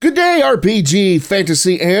JRPG,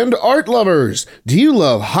 fantasy, and art lovers. Do you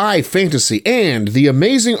love high fantasy and the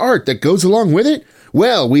amazing art that goes along with it?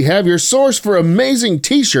 Well, we have your source for amazing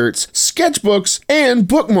t-shirts, sketchbooks, and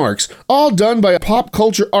bookmarks, all done by pop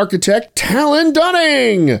culture architect Talon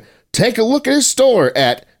Dunning. Take a look at his store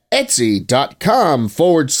at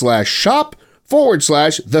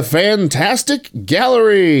etsy.com/shop/The Fantastic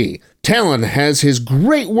Gallery. Talon has his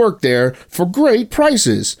great work there for great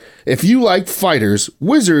prices. If you like fighters,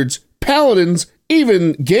 wizards, paladins,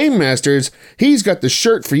 even game masters, he's got the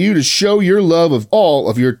shirt for you to show your love of all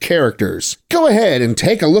of your characters. Go ahead and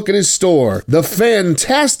take a look at his store, The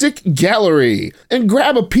Fantastic Gallery, and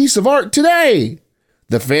grab a piece of art today.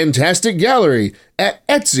 The Fantastic Gallery at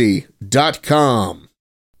etsy.com.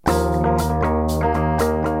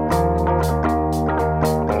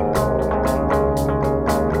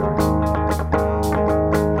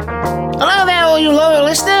 You loyal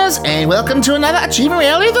listeners, and welcome to another Achievement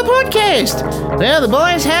Reality, the podcast. Well, the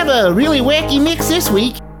boys have a really wacky mix this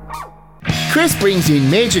week. Chris brings in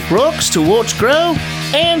Magic Rocks to watch grow,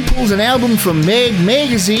 and pulls an album from Mag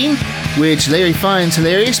Magazine, which Larry finds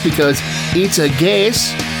hilarious because it's a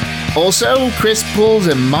guess. Also, Chris pulls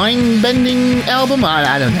a mind-bending album,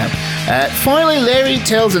 I don't know. Finally, Larry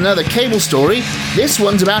tells another cable story. This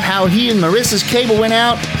one's about how he and Marissa's cable went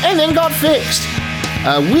out and then got fixed.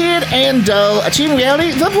 Weird and Dull Achievement Reality,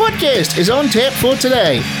 the podcast, is on tap for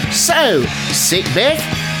today. So, sit back,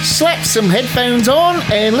 slap some headphones on,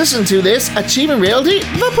 and listen to this Achievement Reality,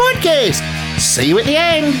 the podcast. See you at the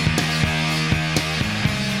end.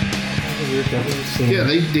 Yeah,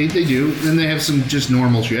 they do. And they have some just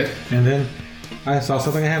normal shit. And then I saw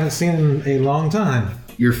something I haven't seen in a long time.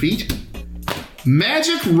 Your feet?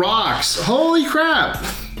 Magic Rocks. Holy crap.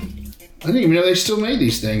 I didn't even know they still made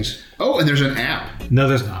these things. Oh, and there's an app. No,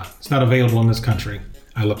 there's not. It's not available in this country.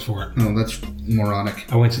 I looked for it. Oh, that's moronic.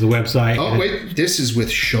 I went to the website. Oh, wait. This is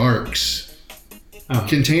with sharks. Oh.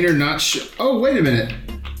 Container not... Oh, wait a minute.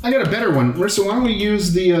 I got a better one. Marissa, why don't we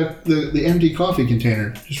use the empty coffee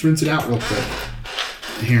container? Just rinse it out real quick.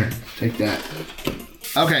 Here, take that.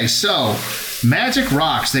 Okay, so Magic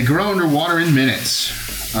Rocks. They grow underwater in minutes.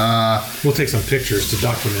 We'll take some pictures to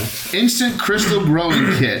document. Instant crystal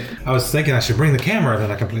growing kit. I was thinking I should bring the camera, then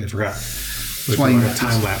I completely forgot. That's why you have a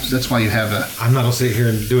time lapse. That's why you have a... I'm not going to sit here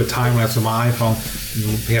and do a time lapse on my iPhone.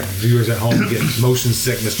 We have viewers at home who get motion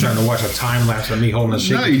sickness trying to watch a time lapse of me holding a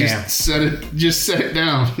shaky cam. Just set it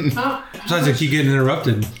down. Besides, I keep getting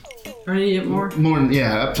interrupted. Or you get more?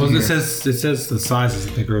 Yeah, up to here. It says the sizes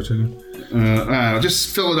that they grow to.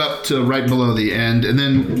 Just fill it up to right below the end, and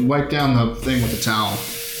then wipe down the thing with a towel.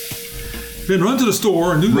 Then run to the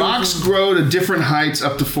store. And Rocks grow to different heights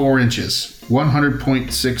up to 4 inches,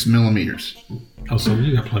 100.6 millimeters. Oh, so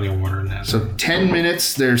you got plenty of water in that. So 10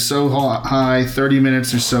 minutes, they're so high. 30 minutes,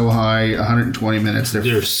 they're so high. 120 minutes, they're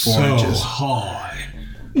 4 inches. So high.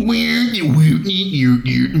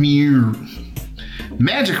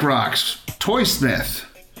 Magic Rocks, Toy Smith.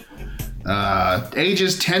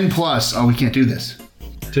 Ages 10 plus. Oh, we can't do this.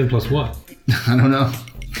 10 plus what? I don't know.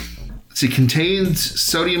 It contains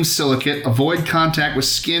sodium silicate. Avoid contact with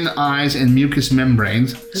skin, eyes, and mucous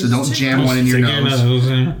membranes. So don't jam one in your nose.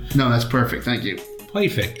 No, that's perfect. Thank you.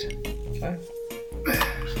 Perfect. Okay.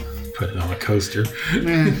 Put it on a coaster.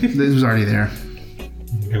 This was already there.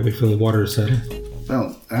 Gotta wait for the water to settle.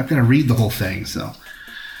 Well, I've got to read the whole thing, so.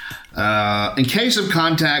 In case of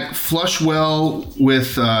contact, flush well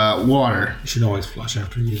with water. You should always flush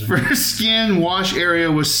after using it. For skin, wash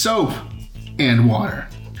area with soap and water.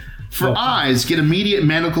 For eyes, get immediate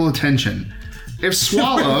medical attention. If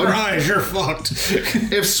swallowed... For eyes, you're fucked.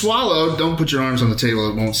 If swallowed, don't put your arms on the table.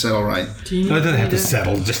 It won't settle right. It doesn't have to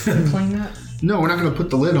settle. Just clean that? No, we're not going to put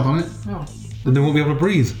the lid on it. Oh. Then they won't be able to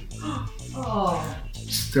breathe. Oh.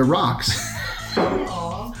 They're rocks.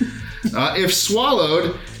 If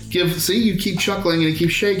swallowed, see, you keep chuckling and it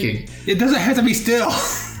keeps shaking. It doesn't have to be still.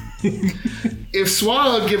 If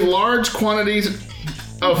swallowed, give large quantities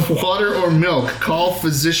of water or milk. Call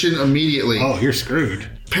physician immediately. Oh, you're screwed.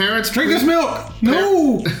 Parents, drink this milk.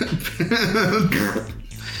 No.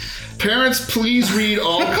 Parents, please read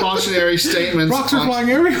all cautionary statements. Rocks are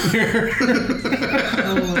flying everywhere.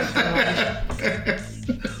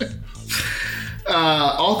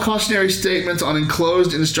 All cautionary statements on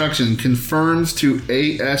enclosed instruction confirms to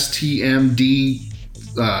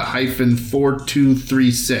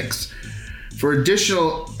ASTM-4236. For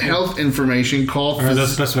additional health information, call... Are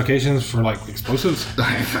those specifications for, like, explosives?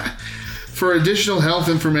 For additional health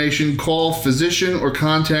information, call physician or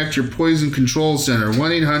contact your poison control center.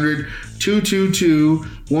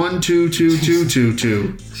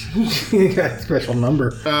 1-800-222-12222. You got a special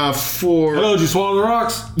number. Hello, did you swallow the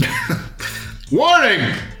rocks?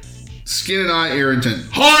 Warning! Skin and eye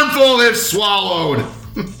irritant. Harmful if swallowed.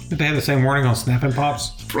 Did they have the same warning on Snapping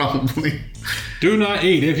Pops? Probably. Do not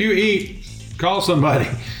eat. If you eat, call somebody.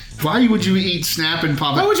 Why would you eat Snap and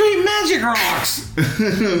Pop? Why would you eat magic rocks?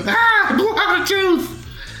 I blew out a tooth.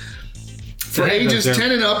 For ages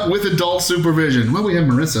 10 and up with adult supervision. Well, we have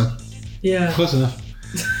Marissa. Yeah. Close enough.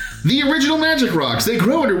 The original magic rocks. They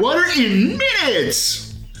grow underwater in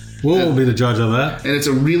minutes. We'll be the judge of that. And it's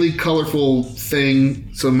a really colorful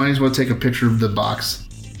thing, so might as well take a picture of the box.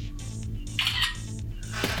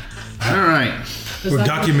 All right. We're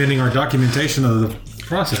documenting our documentation of the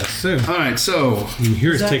process, too. All right, so... You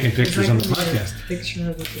hear us taking pictures on the podcast. Picture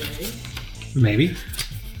of the day. Maybe.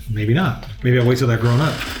 Maybe not. Maybe I'll wait till they're grown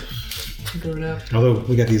up. Grown up. Although,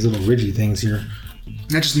 we got these little ridgy things here.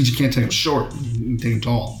 That just means you can't take them short. You can take them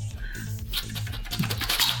tall.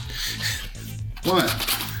 What?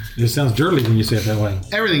 It sounds dirty when you say it that way.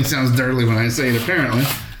 Everything sounds dirty when I say it, apparently.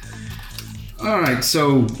 All right,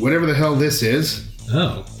 so whatever the hell this is.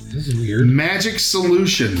 Oh, this is weird. Magic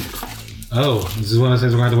solution. Oh, this is one that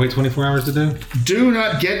says we're going to have to wait 24 hours to do? Do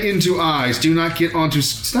not get into eyes. Do not get onto...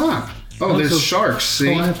 Stop. Oh, there's sharks,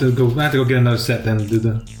 see? Oh, I have to go get another set then to do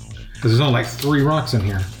the... Because there's only like 3 rocks in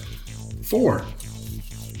here. 4.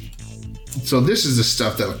 So this is the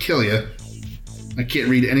stuff that'll kill you. I can't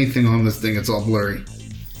read anything on this thing. It's all blurry.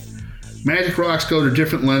 Magic rocks go to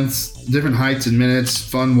different lengths, different heights in minutes.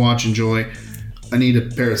 Fun, watch, enjoy. I need a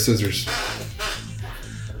pair of scissors.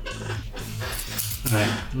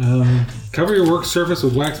 Alright. Cover your work surface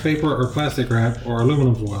with wax paper or plastic wrap or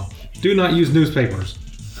aluminum foil. Do not use newspapers.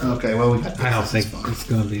 Okay, well, we got this. I don't think it's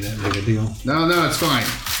going to be that big a deal. No, it's fine.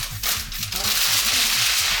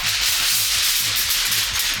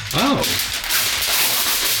 Oh.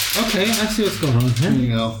 Okay, I see what's going on There here.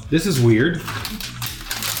 you go. This is weird.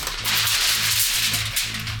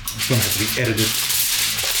 It's going to have to be edited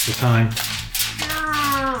for time.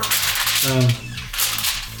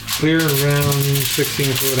 Clear round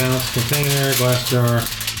 16 fluid ounce container, glass jar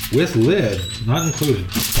with lid, not included.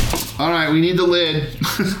 All right, we need the lid.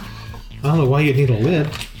 I don't know why you need a lid.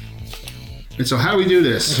 And so how do we do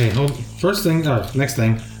this? Okay, next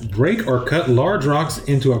thing. Break or cut large rocks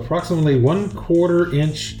into approximately 1/4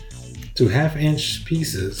 inch to 1/2 inch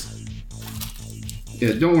pieces.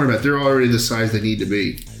 Yeah, don't worry about it. They're already the size they need to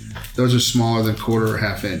be. Those are smaller than 1/4 or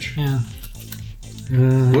 1/2 inch. Yeah.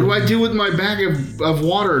 What do I do with my bag of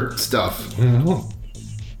water stuff?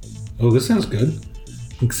 Oh, this sounds good.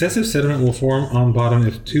 Excessive sediment will form on bottom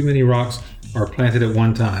if too many rocks are planted at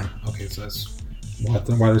one time. Okay, so that's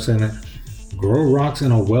why they're saying that. Grow rocks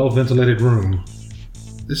in a well-ventilated room.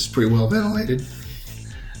 This is pretty well ventilated.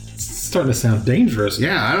 It's starting to sound dangerous.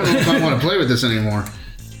 Yeah, I don't know if I want to play with this anymore.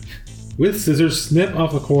 With scissors, snip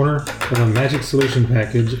off a corner of a magic solution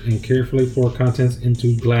package and carefully pour contents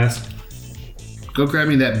into glass Go grab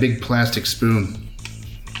me that big plastic spoon.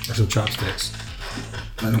 or some chopsticks.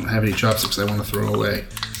 I don't have any chopsticks I want to throw away.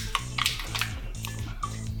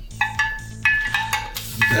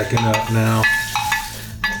 Backing up now.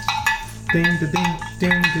 Ding, da, ding,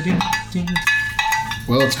 ding, da, ding, ding.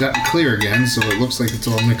 Well, it's gotten clear again, so it looks like it's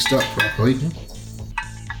all mixed up properly.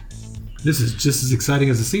 This is just as exciting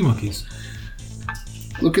as the sea monkeys.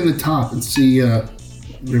 Look in the top and see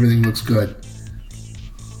everything looks good.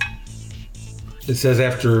 It says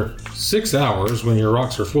after 6 hours, when your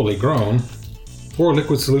rocks are fully grown, pour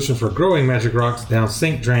liquid solution for growing magic rocks down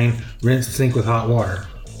sink drain, rinse sink with hot water.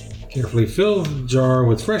 Carefully fill the jar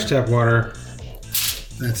with fresh tap water.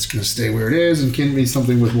 That's going to stay where it is and can be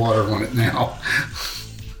something with water on it now.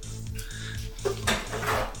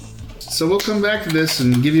 So we'll come back to this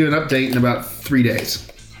and give you an update in about 3 days.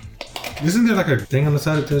 Isn't there like a thing on the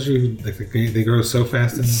side that tells you like they grow so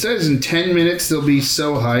fast? It says in 10 minutes they'll be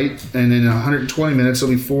so height, and in 120 minutes they'll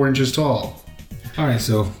be 4 inches tall. All right,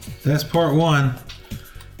 so that's part 1.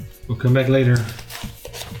 We'll come back later.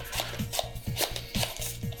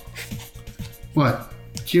 What?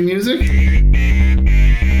 Cue music?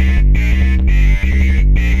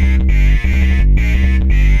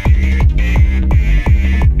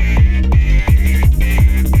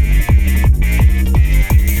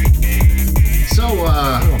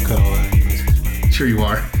 I won't cut all that anyways. Sure you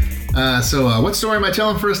are. So what story am I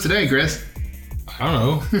telling for us today, Chris? I don't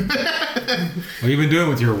know. What have you been doing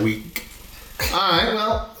with your week? Alright,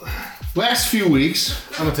 well, last few weeks...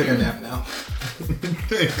 I'm gonna take a nap now.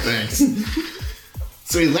 Thanks.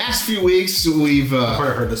 So the last few weeks we've...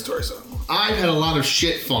 I've heard this story, so... I've had a lot of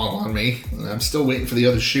shit fall on me, and I'm still waiting for the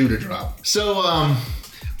other shoe to drop. So,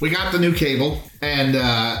 we got the new cable, and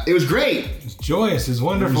it was great. It's joyous. It's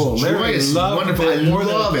wonderful. It was Larry joyous, loved wonderful. it I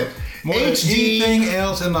love it. More than HD. anything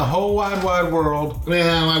else in the whole wide world.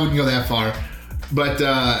 Well, I wouldn't go that far, but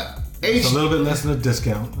It's a little bit less than a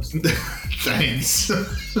discount. Thanks.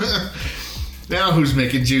 Now who's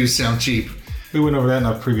making Jews sound cheap? We went over that in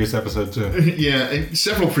a previous episode too. Yeah,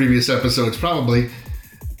 several previous episodes probably.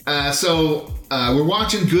 So we're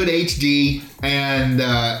watching good HD, and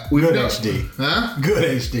we've Good no- HD. Huh? Good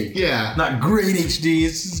HD. Yeah. Not great HD.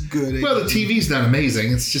 It's just good. Well, the HD. TV's not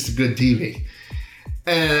amazing. It's just a good TV.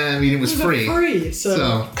 And I mean, it was free. Free,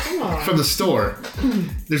 so come on. From the store.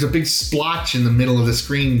 There's a big splotch in the middle of the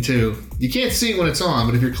screen too. You can't see it when it's on,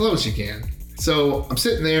 but if you're close, you can. So I'm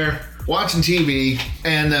sitting there watching TV,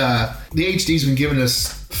 and the HD's been giving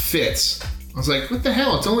us fits. I was like, what the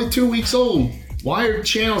hell? It's only 2 weeks old. Why are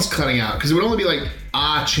channels cutting out? Because it would only be like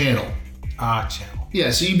channel. Channel. Yeah,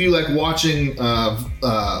 so you'd be like watching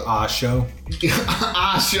Show.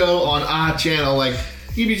 show on channel. Like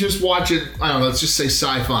you'd be just watching, I don't know, let's just say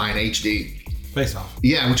sci-fi in HD. Face Off.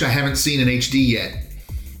 Yeah, which I haven't seen in HD yet.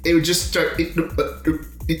 It would just start, and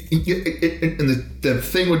the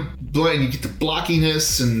thing would blend. You get the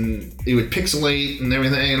blockiness, and it would pixelate and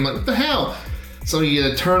everything. And I'm like, what the hell? So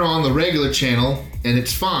you turn on the regular channel, and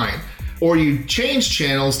it's fine. Or you change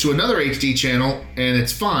channels to another HD channel, and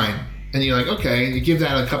it's fine. And you're like, okay, and you give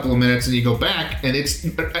that a couple of minutes, and you go back, and it's...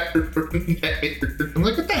 I'm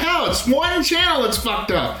like, what the hell? It's one channel that's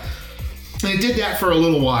fucked up. And it did that for a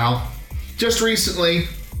little while. Just recently,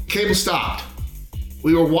 cable stopped.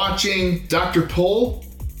 We were watching Dr. Pol.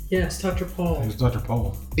 Yes, Dr. Paul. It's Dr.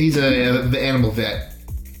 Pole. He's the animal vet.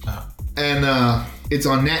 Oh. And it's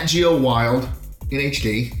on Nat Geo Wild in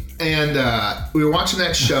HD. And we were watching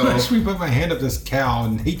that show. I should put my hand up this cow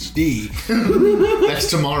in HD. That's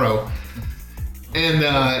tomorrow. And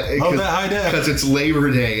that high def. because it's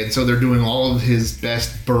Labor Day, and so they're doing all of his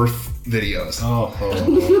best birth videos. Oh.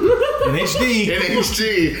 In HD. In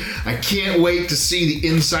HD. I can't wait to see the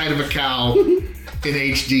inside of a cow in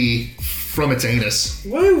HD from its anus.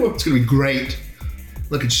 Woo! It's gonna be great.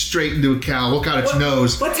 Looking straight into a cow. Look out its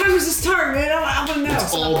nose. What time does it start, man? I want to know.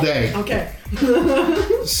 It's all day. Okay.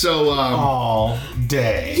 So All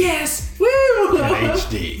day. Yes! Woo! In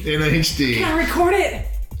HD. in HD. Can I record it?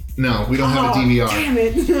 No, we don't have a Oh, DVR. Damn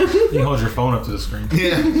it. You can hold your phone up to the screen.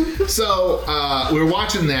 Yeah. So we were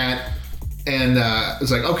watching that, and it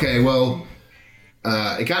was like, okay, well,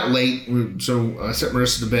 it got late, so I set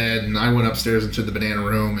Marissa to bed, and I went upstairs into the banana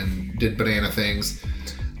room and did banana things,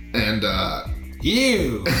 and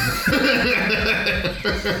You.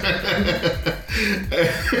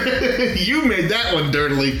 you made that one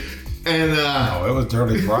dirtily, and Oh, it was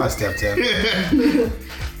dirty before I stepped in.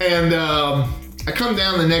 and I come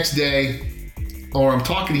down the next day, or I'm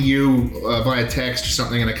talking to you via text or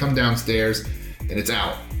something, and I come downstairs, and it's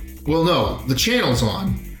out. Well, no, the channel's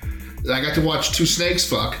on. I got to watch two snakes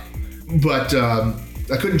fuck, but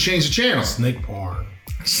I couldn't change the channel. Snake porn.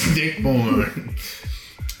 Snake porn.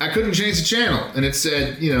 I couldn't change the channel, and it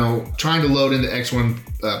said, trying to load into X1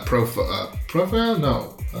 profile?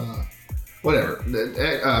 No. Whatever.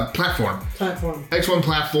 Platform. Platform. X1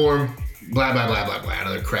 platform, blah, blah, blah, blah, blah,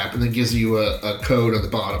 other crap, and then gives you a code on the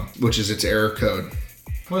bottom, which is its error code.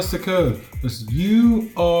 What's the code? It's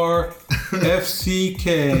URFCK.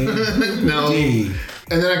 No. D.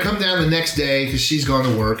 And then I come down the next day because she's gone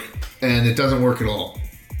to work, and it doesn't work at all.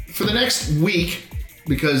 For the next week,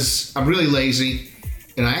 because I'm really lazy,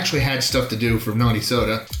 and I actually had stuff to do for Naughty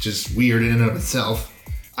Soda, which is weird in and of itself.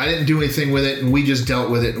 I didn't do anything with it, and we just dealt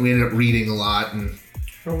with it, and we ended up reading a lot. And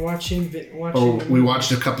Or watching. we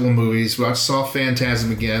watched a couple of movies. We saw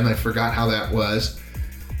Phantasm again. I forgot how that was.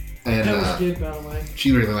 And That was good, by the way.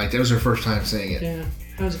 she really liked it. It was her first time seeing it. Yeah,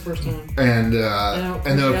 that was the first time. And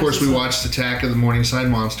then, of course, we watched Attack of the Morningside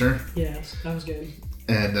Monster. Yes, that was good.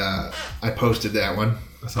 And I posted that one.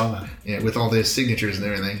 I saw that. Yeah, with all the signatures and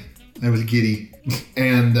everything. I was giddy.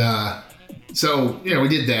 And so, we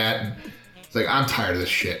did that. And it's like, I'm tired of this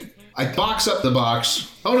shit. I box up the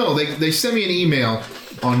box. Oh no, they sent me an email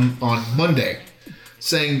on Monday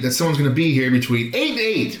saying that someone's going to be here between 8 and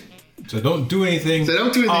 8. So don't do anything.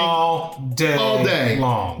 all day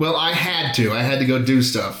long. Well, I had to. I had to go do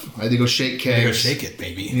stuff. I had to go shake kegs. You go shake it,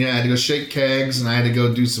 baby. Yeah, I had to go shake kegs, and I had to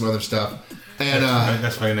go do some other stuff. And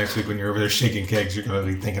That's why next week when you're over there shaking kegs, you're gonna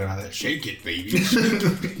be thinking about that. Shake it, baby.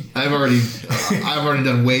 I've already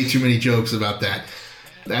done way too many jokes about that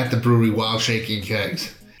at the brewery while shaking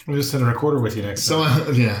kegs. We'll just send a recorder with you next time.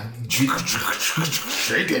 So yeah,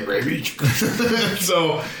 Shake it, baby.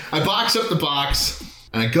 so I box up the box,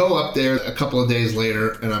 And I go up there a couple of days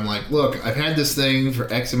later, and I'm like, look, I've had this thing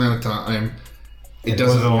for X amount of time. It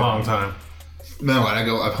doesn't wasn't a work. long time. No, and I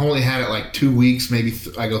go, I've only had it like 2 weeks, maybe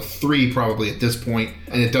I go 3 probably at this point,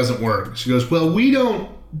 and it doesn't work. She goes, well, we don't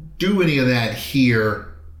do any of that here.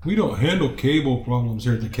 We don't handle cable problems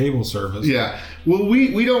here at the cable service. Yeah. Well,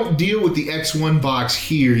 we don't deal with the X1 box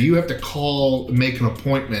here. You have to call and make an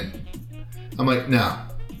appointment. I'm like, no,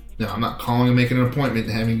 I'm not calling and making an appointment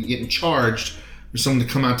and getting charged for someone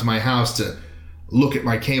to come out to my house to look at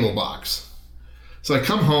my cable box. So I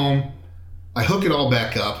come home, I hook it all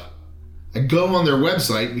back up. I go on their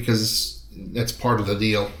website because that's part of the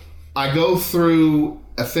deal. I go through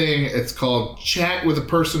a thing, it's called Chat with a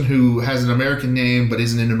Person Who Has an American Name but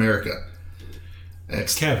isn't in America.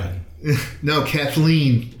 It's Kevin. No,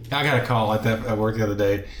 Kathleen. I got a call like that at work the other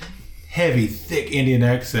day. Heavy, thick Indian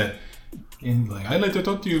accent. And like, I'd like to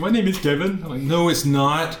talk to you. My name is Kevin. I'm like, no, it's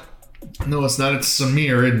not. No, it's not. It's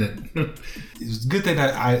Samir, isn't it? It was a good thing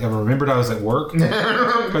that I remembered I was at work.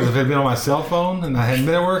 Because if it had been on my cell phone and I hadn't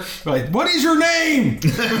been at work, I'd be like, what is your name?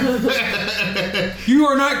 You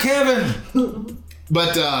are not Kevin.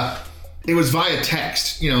 But it was via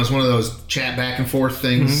text. You know, it's one of those chat back and forth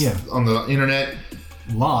things on the internet.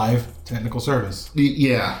 Live technical service.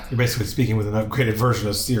 Yeah. You're basically speaking with an upgraded version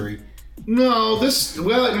of Siri. No,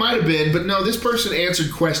 it might have been, but no, this person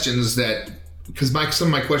answered questions that, because some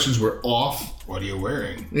of my questions were off. What are you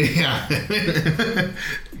wearing? Yeah.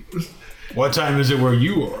 What time is it where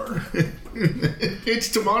you are? It's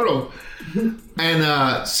tomorrow.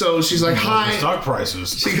 And so she's like, hi. Stock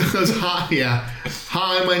prices. She goes, hi, yeah.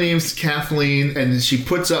 Hi, my name's Kathleen. And she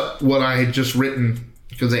puts up what I had just written,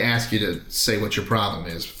 because they ask you to say what your problem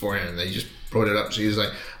is beforehand. And they just put it up. She's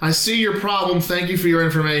like, I see your problem. Thank you for your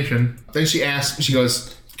information. Then she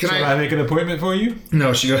goes, Should I make an appointment for you?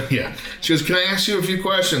 No, she goes, yeah. She goes, can I ask you a few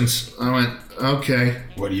questions? I went, okay.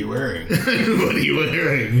 What are you wearing? What are you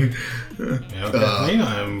wearing? Kathleen,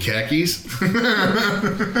 I'm... Khakis?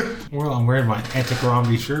 Well, I'm wearing my Antic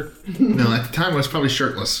Romney shirt. No, at the time I was probably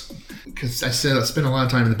shirtless. Because I said I spent a lot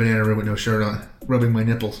of time in the banana room with no shirt on, rubbing my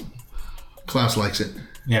nipples. Klaus likes it.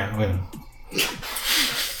 Yeah, well...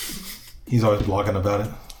 He's always blogging about it.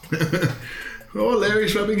 Oh,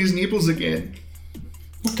 Larry's rubbing his nipples again.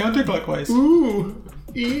 Counterclockwise. Ooh.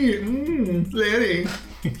 Larry.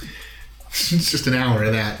 It's just an hour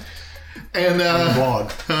of that. And On the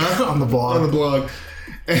blog. Huh? On the blog. On the blog.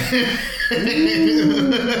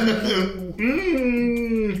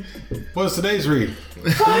 What's today's read?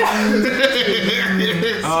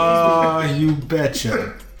 You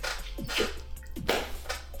betcha.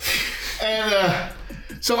 And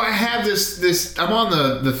so I have this. I'm on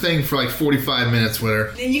the thing for like 45 minutes with her.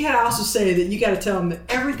 And you gotta also say that you gotta tell them that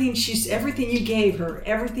everything you gave her,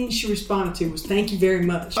 everything she responded to was thank you very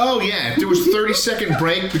much. Oh yeah, if there was a 30-second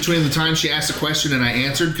break between the time she asked a question and I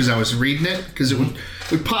answered because I was reading it, because it would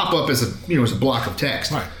pop up as a block of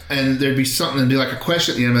text, right. And there'd be something that'd be like a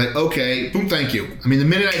question at the end. I'm like, okay, boom, thank you. I mean, the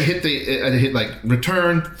minute I'd hit like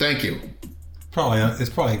return, thank you. It's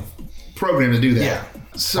probably Programmed to do that. yeah.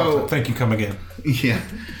 So thank you. Come again. yeah.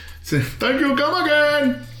 So thank you. Come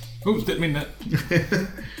again. Oops, didn't mean that.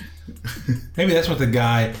 Maybe that's what the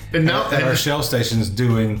guy at our Shell station is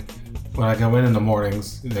doing when I go in the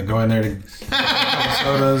mornings. Go in there to have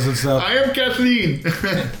sodas and stuff. I am Kathleen.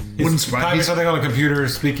 He's typing something on the computer,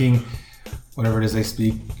 speaking whatever it is they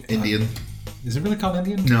speak. Indian. Is it really called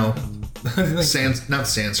Indian? No. Not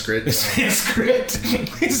Sanskrit. It's Sanskrit.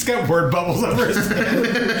 He's got word bubbles over his head.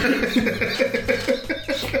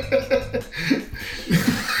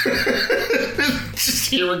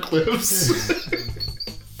 Just hieroglyphs.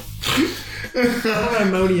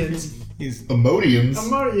 Emodians. He's Emodians.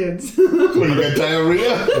 Emodians. What, you got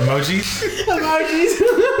diarrhea? emojis, Emojis.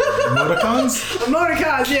 emoticons.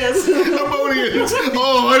 Emoticons, yes. Emodians.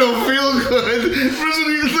 Oh, I don't feel good.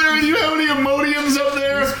 Larry, do you have any emodians up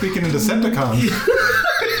there? Speaking of Decepticons,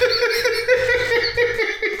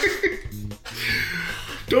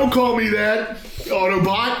 Don't call me that,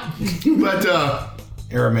 Autobot. But,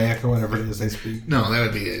 Aramaic or whatever it is they speak. no, that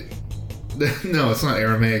would be it. No, it's not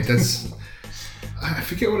Aramaic. That's... I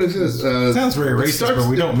forget what it is. Sounds very racist, but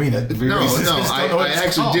we don't mean it. No, I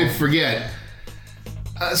actually did forget.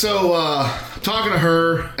 Talking to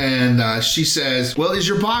her, and she says, well, is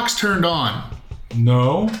your box turned on?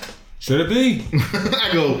 No. Should it be? I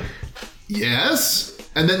go, yes.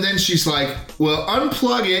 And then she's like, well,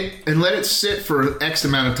 unplug it and let it sit for X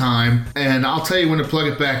amount of time, and I'll tell you when to plug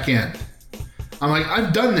it back in. I'm like,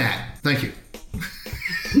 I've done that. Thank you.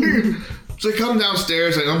 So I come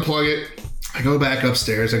downstairs, I unplug it. I go back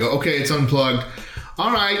upstairs. I go, okay, it's unplugged.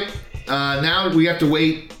 All right, now we have to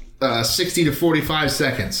wait 60 to 45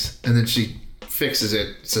 seconds. And then she fixes it.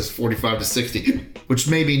 It says 45 to 60, which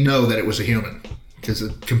made me know that it was a human because the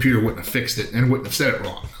computer wouldn't have fixed it and wouldn't have said it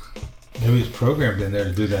wrong. Maybe it's programmed in there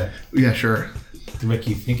to do that. Yeah, sure. To make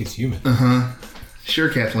you think it's human. Sure,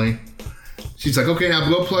 Kathleen. She's like, okay, now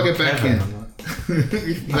go plug it back Kevin,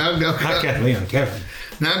 in. I'm not. Now Kathleen, I'm Kevin.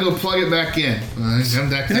 go plug it back in. Come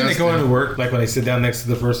back Then they go into work, like when they sit down next to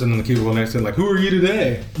the person in the cubicle next to them, like, who are you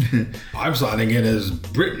today? I'm signing in as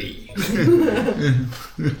Brittany.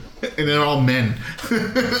 And they're all men.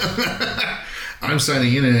 I'm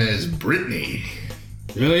signing in as Brittany.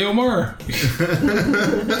 Really, Omar?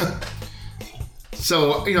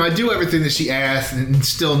 So, I do everything that she asked, and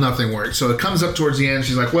still nothing works. So it comes up towards the end.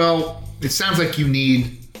 She's like, well, it sounds like you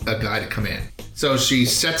need a guy to come in. So she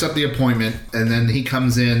sets up the appointment, and then he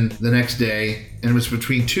comes in the next day, and it was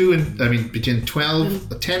between 10 and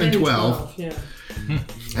 12. Yeah.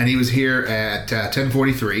 And he was here at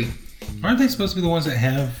 10:43. Aren't they supposed to be the ones that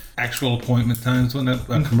have actual appointment times? Wasn't that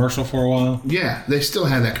a commercial for a while? Yeah, they still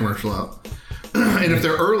had that commercial out. And if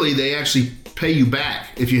they're early, they actually pay you back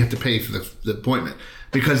if you have to pay for the appointment,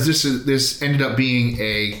 because this ended up being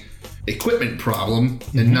a equipment problem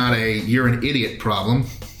and not a you're an idiot problem,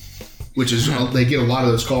 which is they get a lot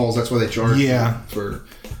of those calls. That's why they charge. For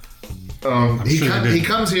he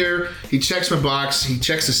comes here, he checks my box, he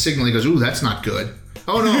checks the signal, he goes, ooh, that's not good.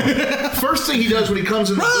 Oh no! First thing he does when he comes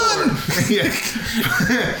in the door,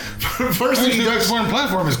 first thing he does. This one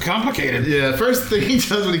platform is complicated. Yeah, first thing he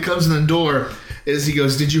does when he comes in the door is he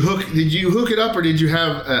goes, Did you hook it up, or did you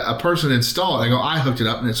have a person install it? I go, I hooked it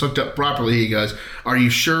up and it's hooked up properly. He goes, are you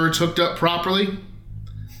sure it's hooked up properly?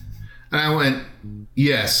 And I went,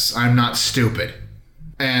 yes, I'm not stupid.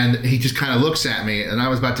 And he just kind of looks at me, and I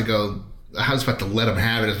was about to let him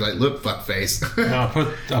have it. I was like, look, fuckface.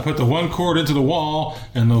 I put the one cord into the wall,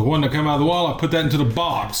 and the one that came out of the wall, I put that into the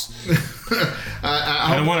box.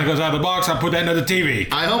 And when it goes out of the box, I put that into the TV.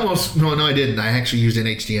 No, I didn't. I actually used an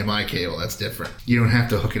HDMI cable. That's different. You don't have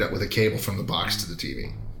to hook it up with a cable from the box to the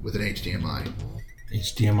TV with an HDMI.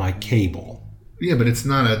 HDMI cable. Yeah, but it's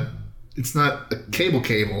not a cable.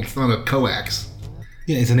 It's not a coax.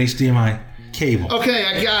 Yeah, it's an HDMI cable. Okay,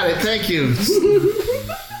 I got it. Thank you.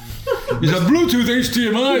 It's a Bluetooth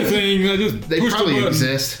HDMI thing. They probably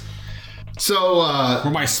exist. So for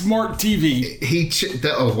my smart TV,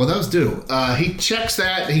 those do. He checks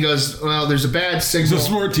that. He goes, well, there's a bad signal. It's a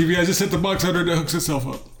smart TV. I just hit the box under it. It hooks itself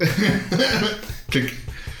up.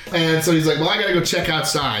 And so he's like, well, I gotta go check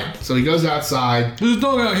outside. So he goes outside. There's a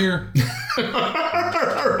dog out here.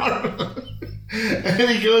 And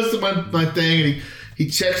he goes to my thing, and he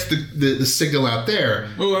checks the signal out there.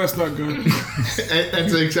 Oh, that's not good.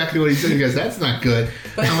 That's exactly what he said. He goes, that's not good.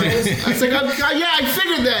 I was like, yeah, I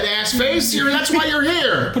figured that, ass face. That's why you're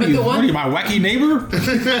here. What are you, my wacky neighbor?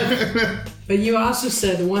 But you also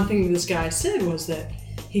said the one thing this guy said was that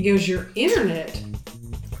he goes, your internet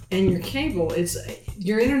and your cable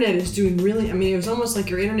your internet is doing really. I mean, it was almost like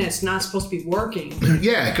your internet's not supposed to be working.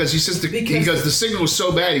 Yeah, because he says he goes, the signal was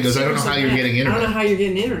so bad. He goes, I don't know how you're getting internet. I don't know how you're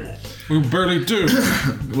getting internet. We barely do.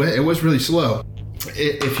 It was really slow.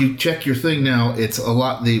 If you check your thing now, the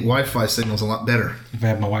Wi-Fi signal's a lot better. If I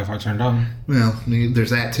have my Wi-Fi turned on. Well, there's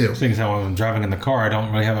that too. Things how when I'm driving in the car, I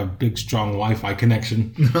don't really have a big, strong Wi-Fi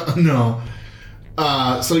connection. No.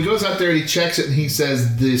 So he goes out there and he checks it, and he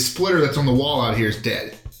says the splitter that's on the wall out here is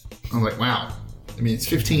dead. I'm like, wow. I mean, it's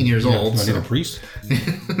 15 years old. Do I need a priest?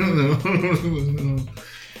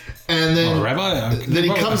 And then, Rabbi, then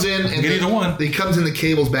he comes in, and either one. He comes in, the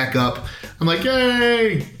cable's back up. I'm like,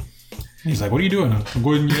 yay! He's like, what are you doing? I'm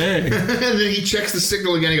going, yay. And then he checks the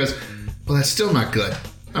signal again. He goes, well, that's still not good.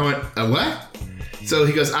 I went, what? So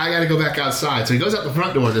he goes, I got to go back outside. So he goes out the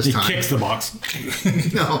front door this time. He kicks the box.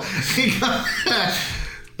 No.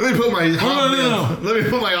 Let me put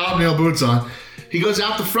my hobnail boots on. He goes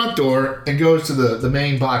out the front door and goes to the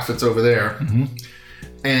main box that's over there. Mm-hmm.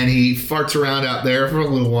 And he farts around out there for a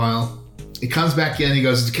little while. He comes back in. He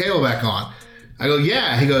goes, is the cable back on? I go,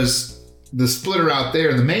 yeah. He goes, the splitter out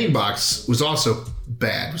there in the main box was also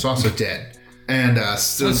bad. Was also dead. And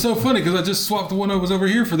so that's so funny because I just swapped the one that was over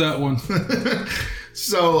here for that one.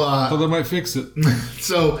 So that might fix it.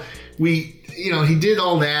 So he did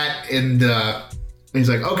all that, and he's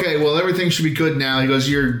like, okay, well, everything should be good now. He goes,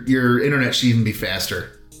 your internet should even be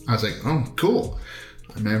faster. I was like, oh, cool.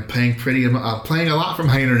 I mean, I'm paying a lot for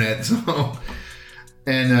my internet. So,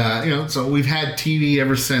 and so we've had TV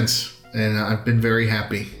ever since, and I've been very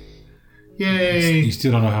happy. Yay! You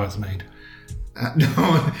still don't know how it's made.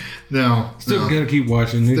 No. Still gotta keep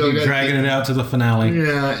watching. Still keep dragging it out to the finale.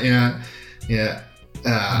 Yeah.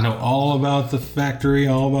 I know all about the factory,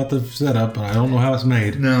 all about the setup, but I don't know how it's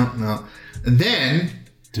made. No. And then...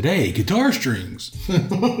 Today, guitar strings.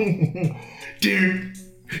 Dear.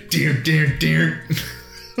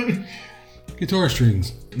 Guitar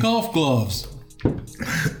strings. Golf gloves.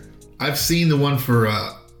 I've seen the one for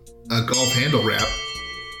a golf handle wrap.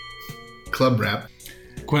 Club wrap.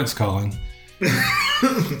 Quint's calling.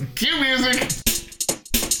 Cue music.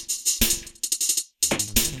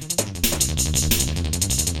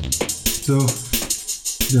 So,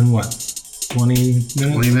 then what? 20 minutes?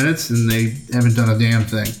 20 minutes and they haven't done a damn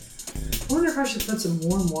thing. I wonder if I should put some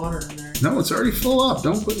warm water in there. No, it's already full up.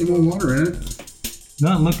 Don't put any more water in it.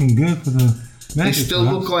 Not looking good for the They magic still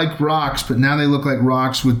rocks. look like rocks, but now they look like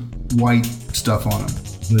rocks with white stuff on them.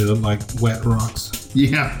 They look like wet rocks.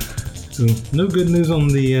 Yeah. So, no good news on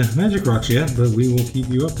the magic rocks yet, but we will keep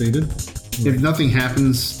you updated. If nothing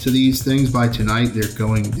happens to these things by tonight, they're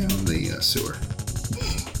going down the sewer.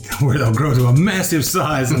 Where they'll grow to a massive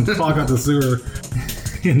size and clog up the sewer.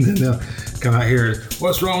 And then they'll come out here.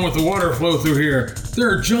 What's wrong with the water flow through here? There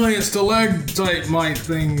are giant stalactite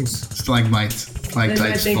things. Stalagmites. They might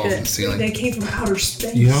Stalactites think fall from that the ceiling. they came from outer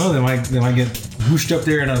space. You know, they might get whooshed up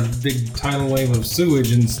there in a big tidal wave of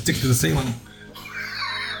sewage and stick to the ceiling.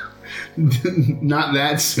 Not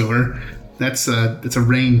that sewer. That's a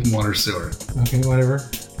rainwater sewer. Okay, whatever.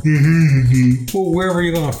 Well, wherever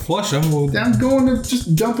you're gonna flush them, we'll... I'm going to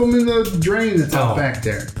just dump them in the drain that's out Oh. back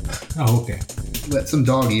there. Oh, okay. Let some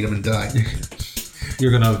dog eat them and die.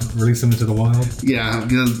 You're gonna release them into the wild. Yeah, I'm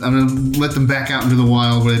gonna let them back out into the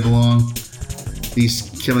wild where they belong. These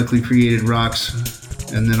chemically created rocks,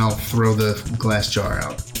 and then I'll throw the glass jar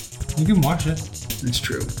out. You can wash it. That's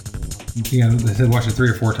true. Yeah, they said wash it 3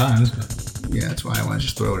 or 4 times, but Yeah, that's why I want to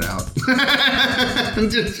just throw it out.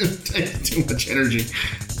 Just takes too much energy.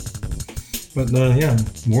 yeah,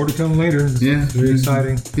 more to come later. It's Yeah. very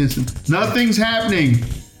exciting. Yes, nothing's happening.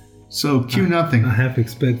 So cue nothing. I half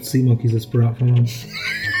expect sea monkeys to sprout from them.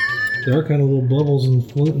 There are kind of little bubbles and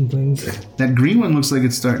floating things. That green one looks like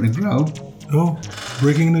it's starting to grow. Oh,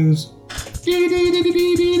 breaking news.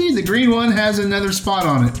 The green one has another spot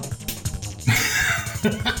on it.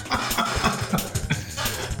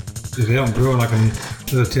 If they don't grow in like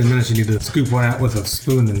another 10 minutes, you need to scoop one out with a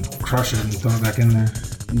spoon and crush it and throw it back in there.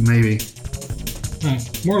 Maybe. All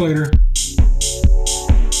right, more later.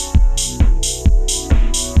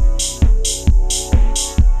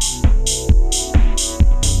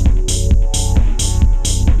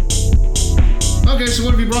 Okay, so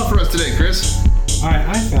what have you brought for us today, Chris? All right,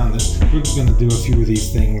 I found this. We're going to do a few of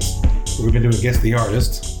these things. We've been doing Guess the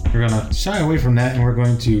Artist. We're going to shy away from that, and we're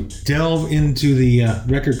going to delve into the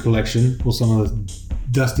record collection, pull some of the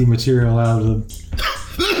dusty material out of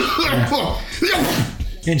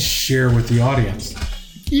and share with the audience.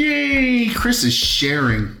 Yay! Chris is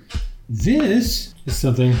sharing. This is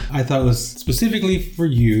something I thought was specifically for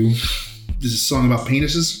you. This is a song about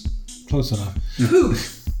penises? Close enough. Poop.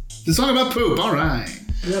 It's a song about poop, alright.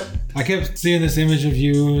 Yep. I kept seeing this image of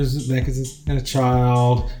you back as a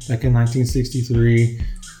child, back in 1963.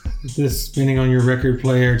 With this spinning on your record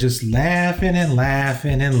player, just laughing and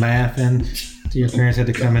laughing and laughing. So your parents had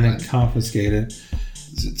to come in and confiscate it.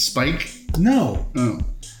 Is it Spike? No, Oh.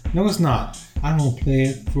 no, it's not. I'm gonna play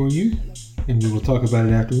it for you, and we will talk about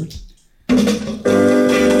it afterwards. Wow,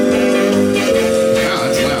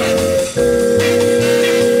 that's loud.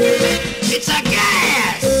 It's a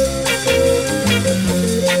gas!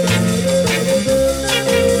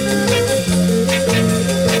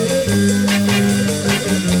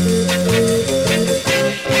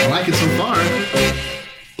 I like it so far.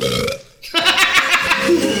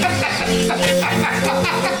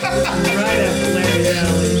 Right up Larry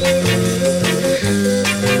Alley.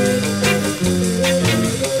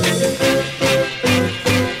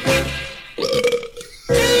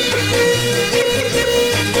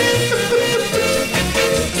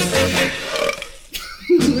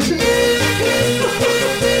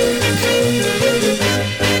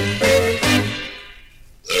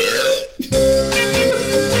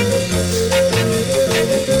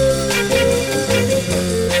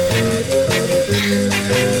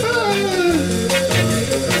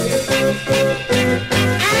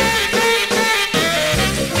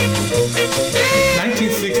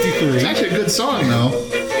 It's actually a good song, though.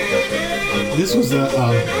 This was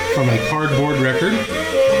from a cardboard record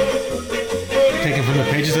taken from the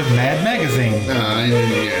pages of Mad Magazine.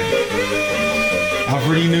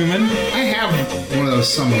 Alfred E. Newman. I have one of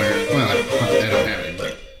those somewhere. Well, I don't have it,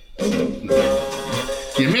 but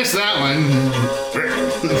you missed that one.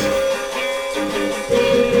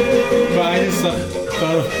 But I just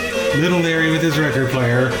thought of little Larry with his record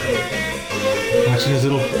player, watching his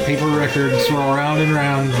little paper record swirl round and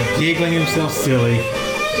round, giggling himself silly.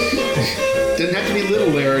 Didn't have to be little,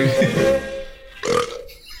 Larry.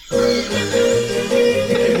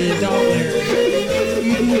 The adult Larry.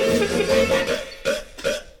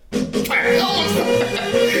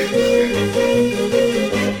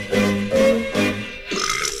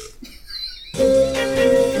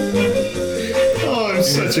 Oh, I'm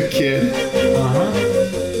such a kid.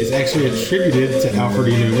 It's actually attributed to Alfred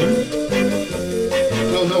E. Newman.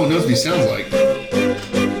 Well, no one knows what he sounds like.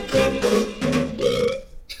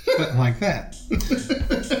 Something like that.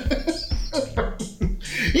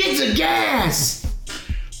 It's a gas!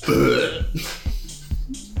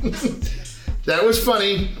 That was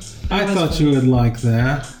funny. I thought you would like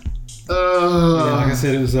that. Yeah, like I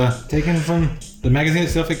said, it was taken from the magazine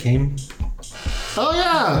itself. It came Oh,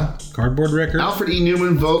 yeah. cardboard record. Alfred E.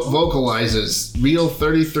 Newman vocalizes real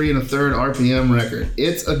 33 1/3 RPM record.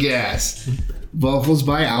 It's a gas. Vocals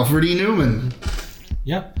by Alfred E. Newman.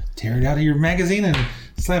 Yep. Tear it out of your magazine and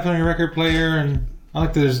slap it on your record player. And I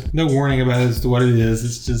like that there's no warning about it as to what it is.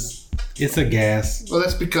 It's just, it's a gas. Well,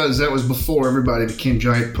 that's because that was before everybody became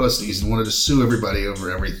giant pussies and wanted to sue everybody over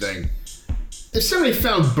everything. If somebody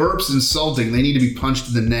found burps insulting, they need to be punched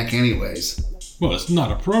in the neck anyways. Well, it's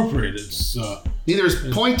not appropriate. It's Neither is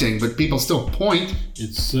pointing, but people still point.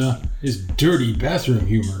 it's dirty bathroom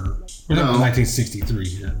humor. We're talking No. 1963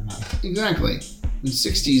 here. Exactly. In the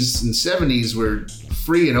 60s and 70s were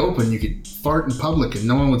free and open. You could fart in public and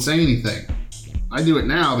no one would say anything. I do it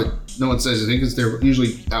now, but no one says anything because they're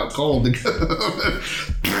usually out cold.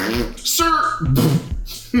 Sir!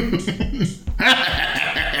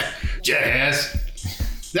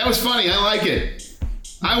 Jackass. That was funny. I like it.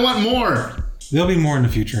 I want more. There'll be more in the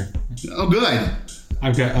future. Oh, good.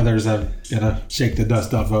 I've got others I've got to shake the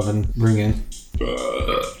dust off of and bring in.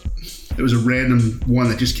 It was a random one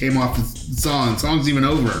that just came off the song. The song's even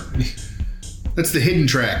over. That's the hidden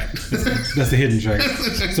track. That's the hidden track.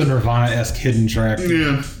 It's a Nirvana-esque hidden track.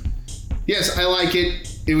 Yeah. Yes, I like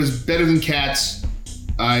it. It was better than Cats.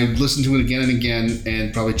 I listened to it again and again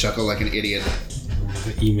and probably chuckle like an idiot.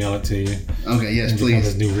 To email it to you. Okay, yes, And just have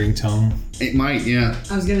please. this new ringtone. It might, yeah.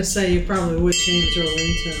 I was gonna say you probably would change it to a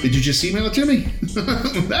ringtone. Did you just email it to me?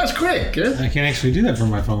 That was quick. Good. I can't actually do that from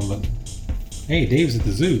my phone, but hey, Dave's at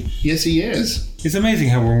the zoo. Yes, he is. It's amazing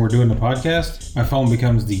how when we're doing the podcast, my phone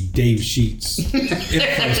becomes the Dave Sheets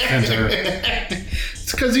info center.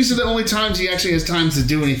 It's because these are the only times he actually has time to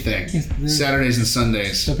do anything. Saturdays and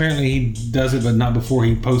Sundays. Apparently he does it, but not before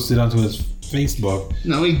he posts it onto his Facebook.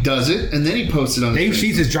 No, he does it, and then he posts it on Dave his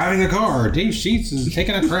Sheets is driving a car. Dave Sheets is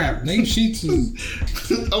taking a crap. Dave Sheets is...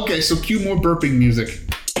 Okay, so cue more burping music.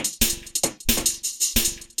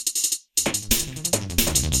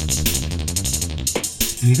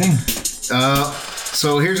 Anything?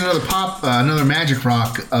 So here's another Magic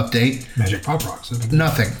Rock update. Magic Pop Rocks.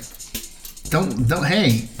 Nothing. Don't.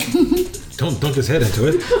 Hey. Don't dunk his head into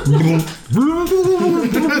it.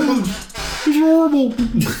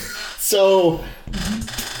 So,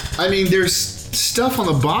 I mean, there's stuff on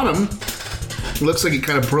the bottom. It looks like it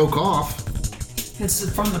kind of broke off. It's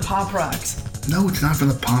from the Pop Rocks. No, it's not from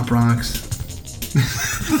the Pop Rocks.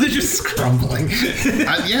 They're just crumbling.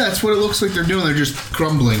 Yeah, that's what it looks like they're doing. They're just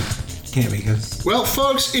crumbling. Can't be, because... Well,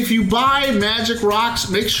 folks, if you buy Magic Rocks,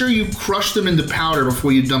 make sure you crush them into powder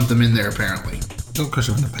before you dump them in there, apparently. Don't crush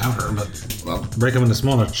them into powder, but... Well, break them into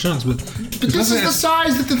smaller chunks, but this is the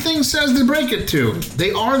size that the thing says to break it to.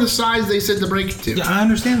 They are the size they said to break it to. Yeah, I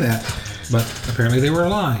understand that, but apparently they were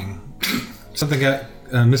lying. Something got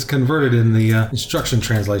misconverted in the instruction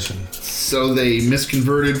translation. So they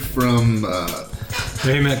misconverted from.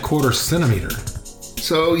 They meant quarter centimeter.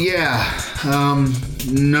 So yeah,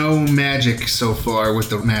 no magic so far with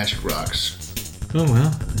the Magic Rocks. Oh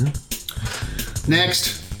well. Yeah.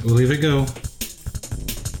 Next. We'll leave it go.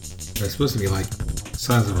 They're supposed to be like the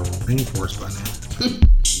size of a rainforest by now.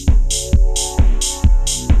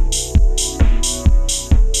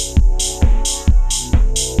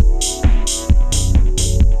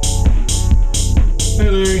 Hey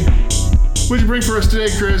Larry. What'd you bring for us today,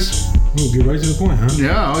 Chris? We'll get right to the point, huh?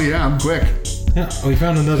 Yeah, oh yeah, I'm quick. Yeah, we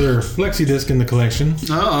found another flexi disc in the collection.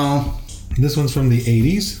 Uh-oh. This one's from the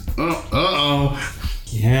 80s. Uh-oh.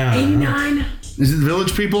 Yeah. 89. Is it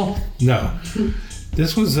Village People? No.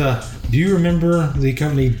 This was, do you remember the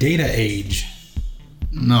company Data Age?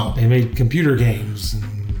 No. They made computer games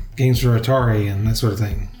and games for Atari and that sort of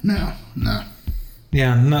thing. No.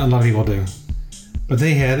 Yeah, not a lot of people do. But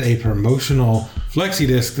they had a promotional flexi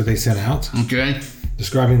disc that they sent out Okay.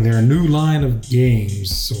 describing their new line of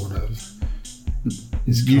games, sort of.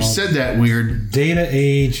 You said that weird. Data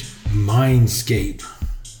Age Mindscape.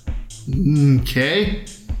 Okay.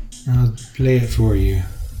 I'll play it for you.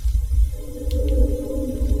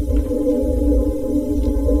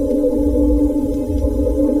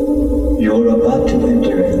 You're about to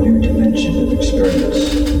enter a new dimension of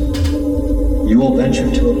experience. You will venture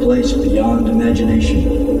to a place beyond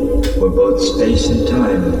imagination, where both space and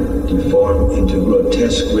time deform into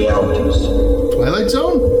grotesque realities. Twilight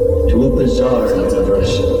Zone? To a bizarre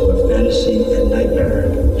universe where fantasy and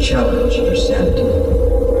nightmare challenge your sanity.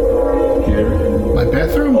 Here, My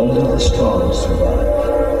bathroom? only the strong survive.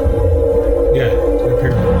 Yeah,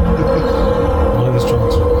 apparently. Only the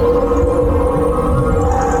strong survive.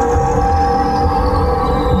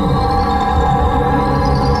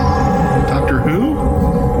 Doctor Who?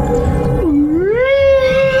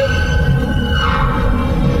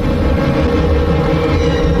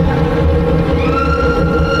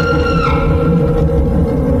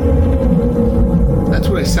 That's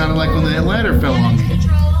what it sounded like when that ladder fell on me.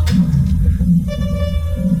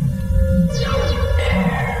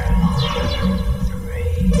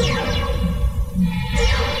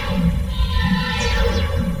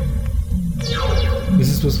 This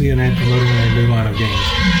is supposed to be an ad promoting a new line of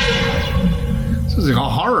games. This was like a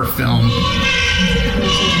horror film.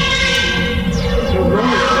 A roller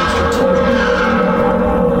coaster too.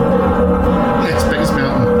 Yeah, Space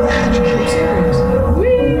Mountain. I'm serious.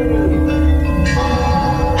 Whee!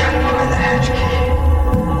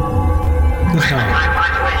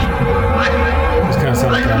 This kind of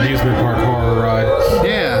sounds like an amusement park horror ride.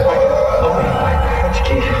 Yeah.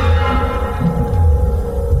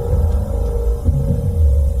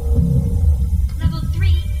 Level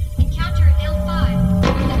 3, encounter L5.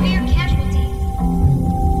 Severe casualty.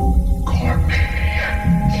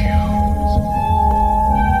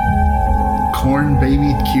 Corn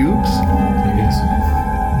baby cubes? I guess.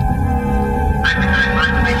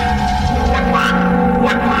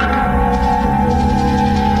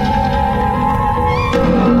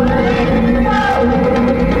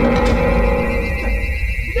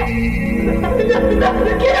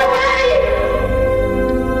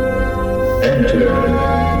 Enter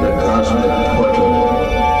the cosmic portal.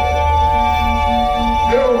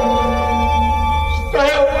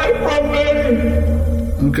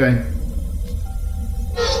 Okay.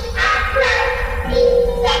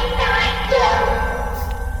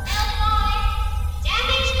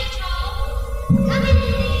 Damage control. Come in,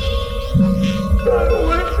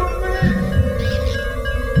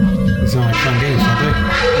 They sound like fun games, don't they?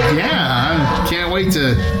 Yeah, I can't wait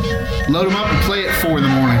to load them up and play at 4 in the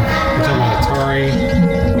morning. We're talking about Atari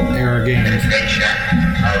era games.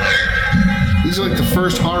 These are like the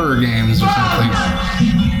first horror games or something.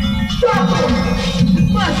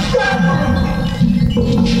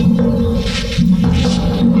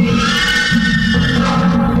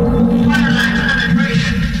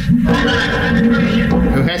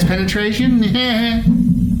 Who has penetration?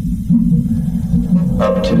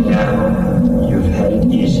 Up to now, you've had it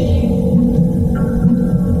easy.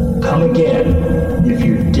 Come again if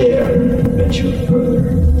you dare venture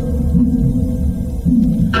further.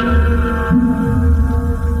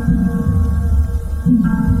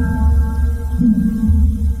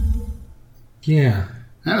 Yeah.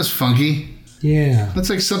 That was funky. Yeah. That's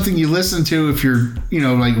like something you listen to if you're,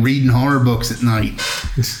 like reading horror books at night.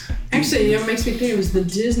 Actually, it makes me think it was the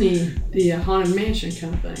Disney, the Haunted Mansion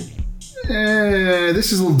kind of thing.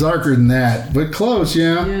 This is a little darker than that, but close,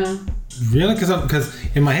 yeah. Yeah. Really? Because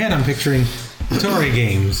in my head I'm picturing Atari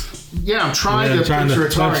games. Yeah, I'm trying I'm to picture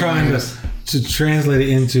Atari. I'm trying games. to translate it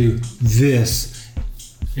into this.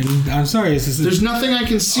 And I'm sorry, There's nothing I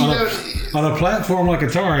can see that. on a platform like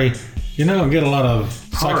Atari, you're not gonna get a lot of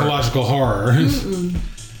psychological horror.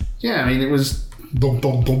 Yeah, I mean, it was. Dum,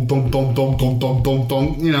 dum, dum, dum, dum, dum, dum, dum, dum,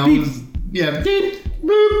 dum, Beep. Yeah. Beep,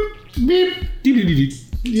 boop, beep. Deep, deep, deep.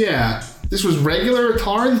 Yeah. This was regular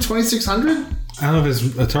Atari, the 2600? I don't know if it's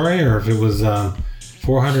Atari or if it was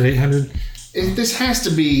 400, 800. This has to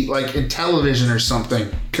be like in television or something.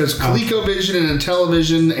 Because ColecoVision and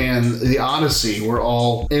Intellivision and the Odyssey were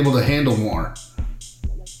all able to handle more.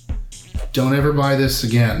 Don't ever buy this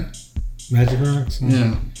again. Magic Rocks?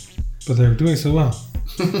 Yeah. But they're doing so well.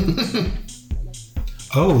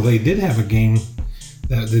 Oh, they did have a game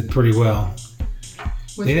that did pretty well.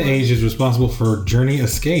 Data Age is responsible for Journey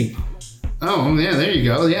Escape. Oh, yeah, there you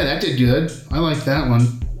go. Yeah, that did good. I like that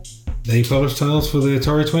one. They published titles for the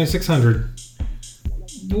Atari 2600.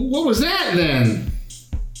 What was that then?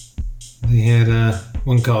 They had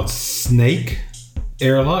one called Snake,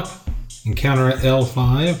 Airlock, Encounter at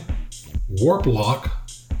L5, Warp Lock,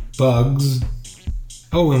 Bugs.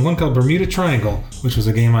 Oh, and one called Bermuda Triangle, which was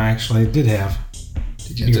a game I actually did have.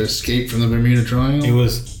 Did you have to escape from the Bermuda Triangle? It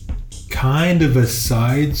was kind of a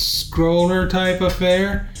side-scroller type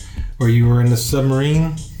affair, where you were in the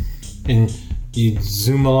submarine and you'd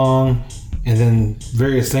zoom along, and then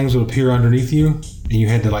various things would appear underneath you, and you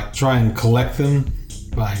had to like try and collect them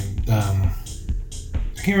by I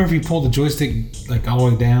can't remember if you pulled the joystick like all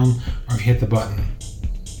the way down or if you hit the button.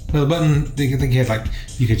 No, the button, I think you had like,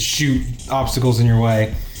 you could shoot obstacles in your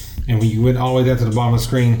way, and when you went all the way down to the bottom of the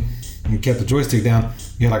screen and you kept the joystick down,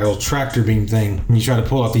 you had like a little tractor beam thing, and you try to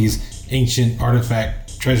pull out these ancient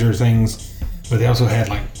artifact treasure things, but they also had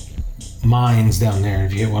like mines down there.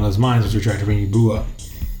 If you hit one of those mines with your tractor beam, you blew up.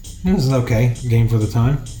 It was an okay game for the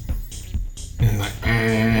time. And like,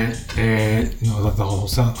 you know, like the whole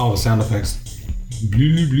sound, all the sound effects.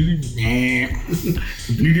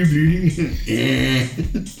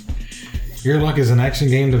 Your Luck is an action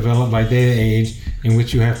game developed by Data Age in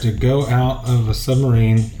which you have to go out of a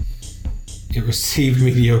submarine. It received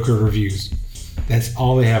mediocre reviews. That's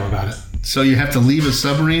all they have about it. So you have to leave a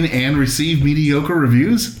submarine and receive mediocre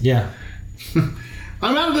reviews? Yeah.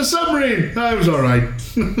 I'm out of the submarine. I was all right.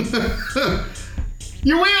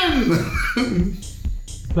 You win.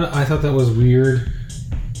 But I thought that was weird.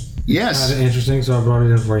 Yes. Kind of interesting, so I brought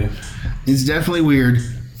it in for you. It's definitely weird.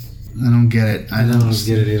 I don't get it. I don't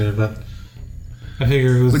get it either, but I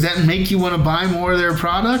figure it was... Would that make you want to buy more of their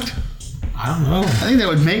product? I don't know. I think that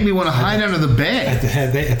would make me want to hide under the bed.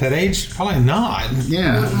 At that age, probably not. I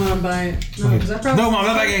Yeah. wouldn't want to buy it. No, because I probably... No, Mom,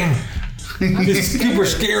 not that game. It's super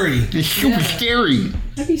scary. It's super Yeah. scary.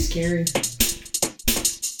 That'd be scary.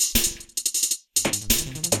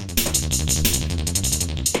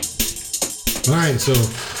 All right, so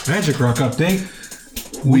Magic Rock update.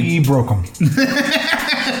 We broke them.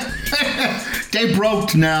 They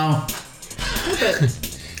broke now.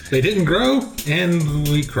 They didn't grow, and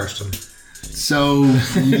we crushed them. So,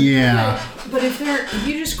 yeah. But if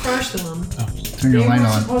you just crush them, Turn they your light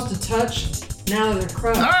weren't on. supposed to touch. Now that they're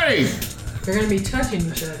crushed, Hey! they're going to be touching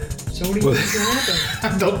each other. So what do you think's going to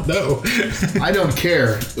happen? I don't know. I don't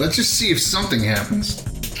care. Let's just see if something happens.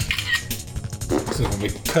 So when we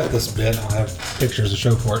cut this bit, I'll have pictures to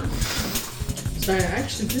show for it. So I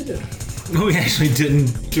actually did it. We actually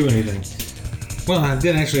didn't do anything. Well, I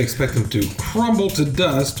did actually expect them to crumble to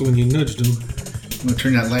dust when you nudged them. I'm going to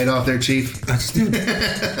turn that light off there, Chief. I just did.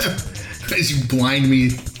 As you blind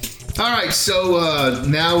me. Alright, so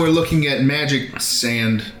now we're looking at Magic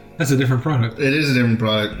Sand. That's a different product. It is a different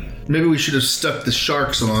product. Maybe we should have stuck the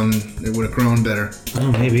sharks on. It would have grown better.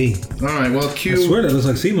 Oh, maybe. Alright, well, I cue... swear that looks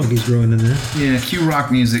like sea monkeys growing in there. Yeah, cue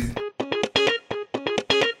rock music.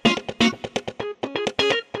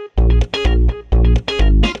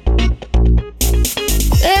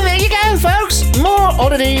 And there you go, folks. More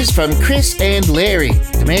oddities from Chris and Larry.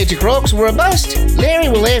 The Magic Rocks were a bust. Larry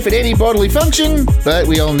will laugh at any bodily function, but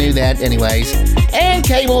we all knew that anyways. And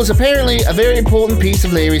cable is apparently a very important piece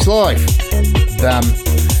of Larry's life.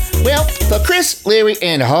 Well, for Chris, Larry,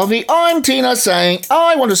 and Harvey, I'm Tina saying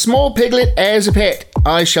I want a small piglet as a pet.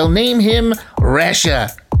 I shall name him Rasher.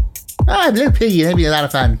 Ah, little piggy, that'd be a lot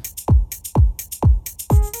of fun.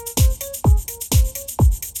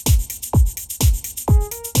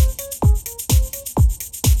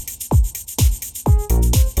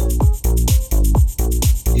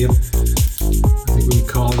 Yep. I think we can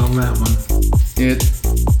call it on that one.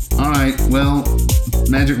 Alright, well,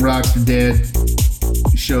 Magic Rocks are dead.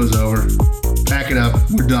 Show's over. Pack it up.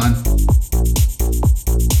 We're done.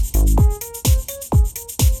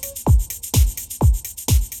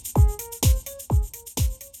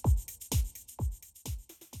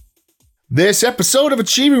 This episode of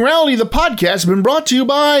Achieving Reality, the podcast, has been brought to you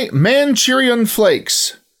by Manchurian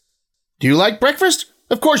Flakes. Do you like breakfast?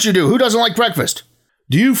 Of course you do. Who doesn't like breakfast?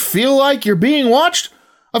 Do you feel like you're being watched?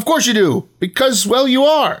 Of course you do, because, well, you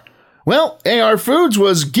are. Well, AR Foods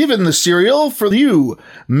was given the cereal for you,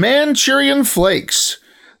 Manchurian Flakes.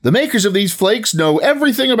 The makers of these flakes know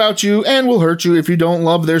everything about you and will hurt you if you don't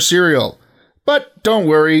love their cereal. But don't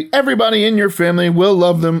worry, everybody in your family will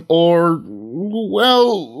love them or,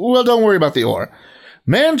 well, don't worry about the or.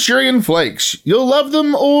 Manchurian Flakes, you'll love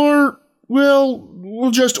them or, well,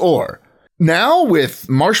 just or. Now with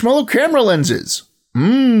marshmallow camera lenses.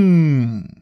 Mmm.